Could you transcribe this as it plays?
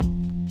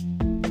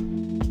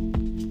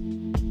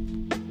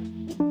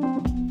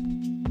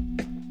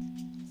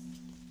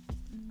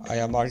I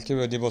am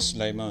Alkebio Debo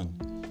Sulaiman.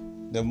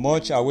 The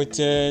much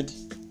awaited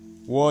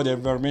World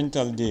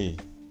Environmental Day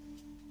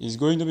is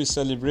going to be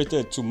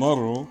celebrated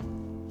tomorrow,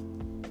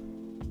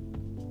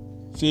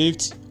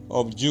 5th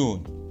of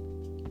June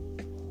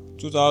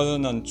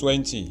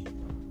 2020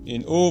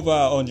 in over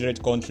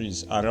 100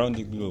 countries around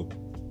the globe.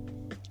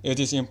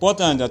 It is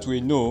important that we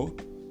know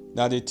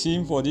that the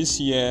theme for this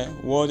year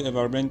World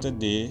Environmental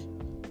Day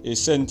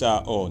is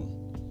centered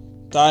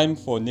on time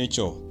for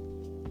nature.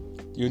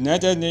 The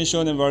United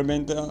Nations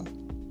Environmental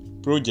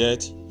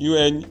Project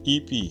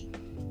UNEP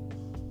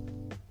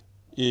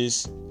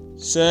is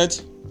set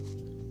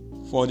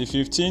for the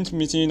 15th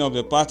meeting of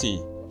the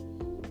Party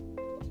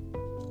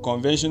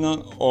Convention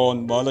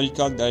on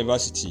Biological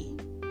Diversity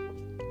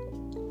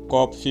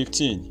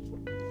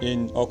COP15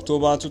 in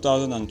October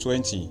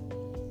 2020,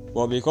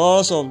 but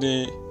because of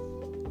the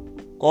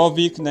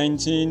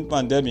COVID-19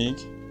 pandemic,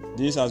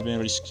 this has been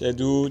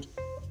rescheduled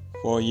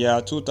for year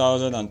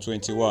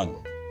 2021.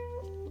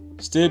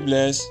 Stay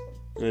blessed,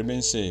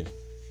 remain safe.